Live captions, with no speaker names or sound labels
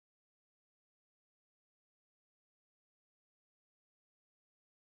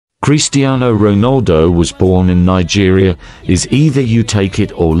Cristiano Ronaldo was born in Nigeria. Is either you take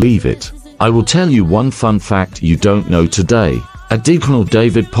it or leave it. I will tell you one fun fact you don't know today. Adignal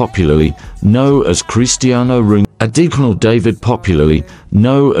David, popularly known as Cristiano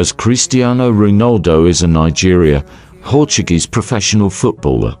Ronaldo, is a Nigeria, Portuguese professional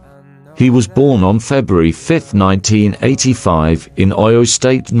footballer. He was born on February 5, 1985 in Oyo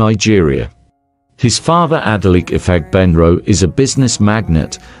State, Nigeria. His father Adelik Ifegbenro is a business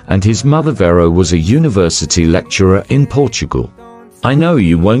magnate, and his mother Vero was a university lecturer in Portugal. I know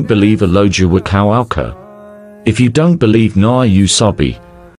you won't believe Aloja Wakawalka. If you don't believe na you sobi,